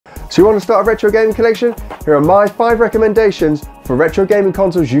So you want to start a retro gaming collection? Here are my 5 recommendations for retro gaming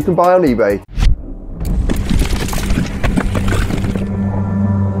consoles you can buy on eBay.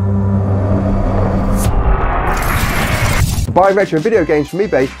 Buying retro video games from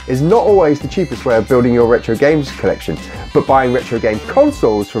eBay is not always the cheapest way of building your retro games collection, but buying retro game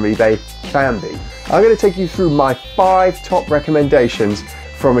consoles from eBay can be. I'm going to take you through my 5 top recommendations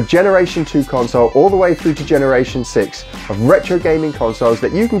from a Generation 2 console all the way through to Generation 6 of retro gaming consoles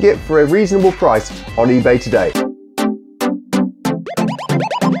that you can get for a reasonable price on eBay today.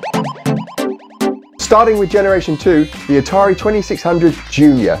 Starting with Generation 2, the Atari 2600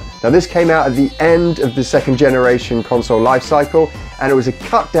 Junior. Now this came out at the end of the second generation console life cycle, and it was a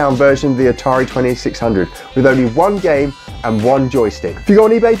cut down version of the Atari 2600 with only 1 game and 1 joystick. If you go on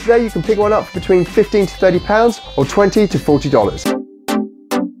eBay today, you can pick one up for between £15 to £30 or $20 to $40.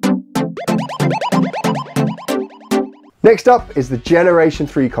 Next up is the Generation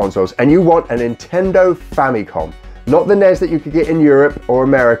 3 consoles, and you want a Nintendo Famicom. Not the NES that you could get in Europe or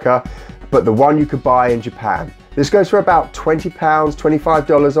America, but the one you could buy in Japan. This goes for about £20,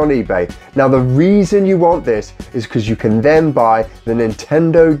 $25 on eBay. Now the reason you want this is because you can then buy the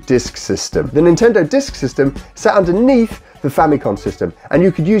Nintendo Disk System. The Nintendo Disk System sat underneath the Famicom system, and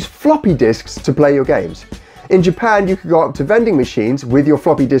you could use floppy disks to play your games. In Japan, you could go up to vending machines with your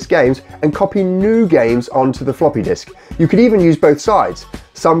floppy disk games and copy new games onto the floppy disk. You could even use both sides.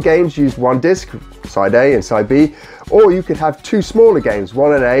 Some games use 1 disc, side A and side B, or you could have 2 smaller games,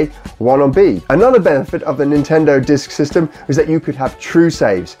 one on A, one on B. Another benefit of the Nintendo Disk System is that you could have true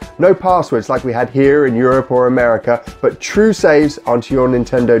saves. No passwords like we had here in Europe or America, but true saves onto your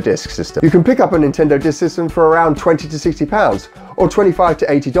Nintendo Disk System. You can pick up a Nintendo Disk System for around £20 to £60 or $25 to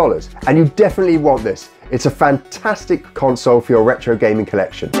 $80, and you definitely want this. It's a fantastic console for your retro gaming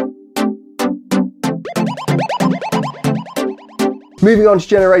collection. Moving on to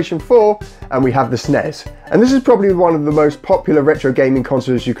Generation 4, and we have the SNES. And this is probably one of the most popular retro gaming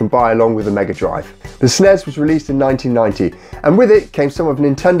consoles you can buy along with the Mega Drive. The SNES was released in 1990, and with it came some of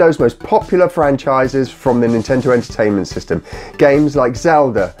Nintendo's most popular franchises from the Nintendo Entertainment System. Games like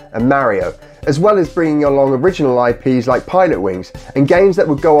Zelda and Mario, as well as bringing along original IPs like Pilot Wings, and games that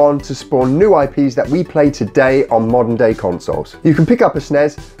would go on to spawn new IPs that we play today on modern day consoles. You can pick up a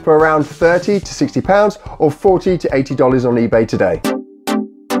SNES for around £30 to £60 or $40 to $80 on eBay today.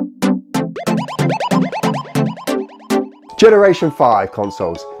 Generation 5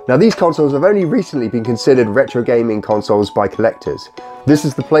 consoles. Now these consoles have only recently been considered retro gaming consoles by collectors. This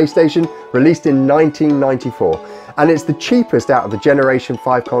is the PlayStation, released in 1994, and it's the cheapest out of the Generation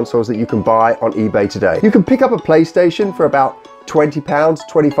 5 consoles that you can buy on eBay today. You can pick up a PlayStation for about £20,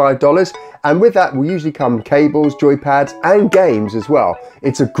 $25, and with that will usually come cables, joypads and games as well.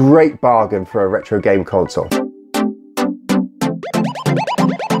 It's a great bargain for a retro game console.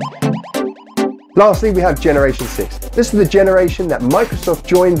 Lastly, we have Generation 6. This is the generation that Microsoft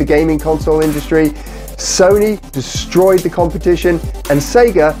joined the gaming console industry, Sony destroyed the competition, and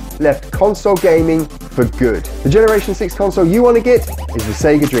Sega left console gaming for good. The Generation 6 console you want to get is the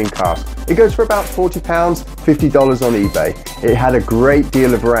Sega Dreamcast. It goes for about £40, $50 on eBay. It had a great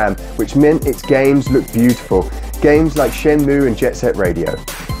deal of RAM, which meant its games looked beautiful. Games like Shenmue and Jet Set Radio.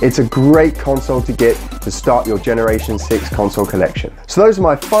 It's a great console to get to start your Generation 6 console collection. So those are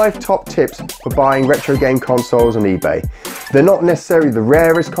my 5 top tips for buying retro game consoles on eBay. They're not necessarily the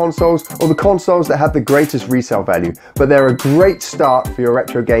rarest consoles or the consoles that have the greatest resale value, but they're a great start for your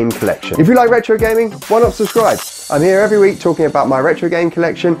retro game collection. If you like retro gaming, why not subscribe? I'm here every week talking about my retro game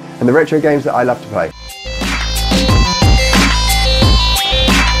collection and the retro games that I love to play.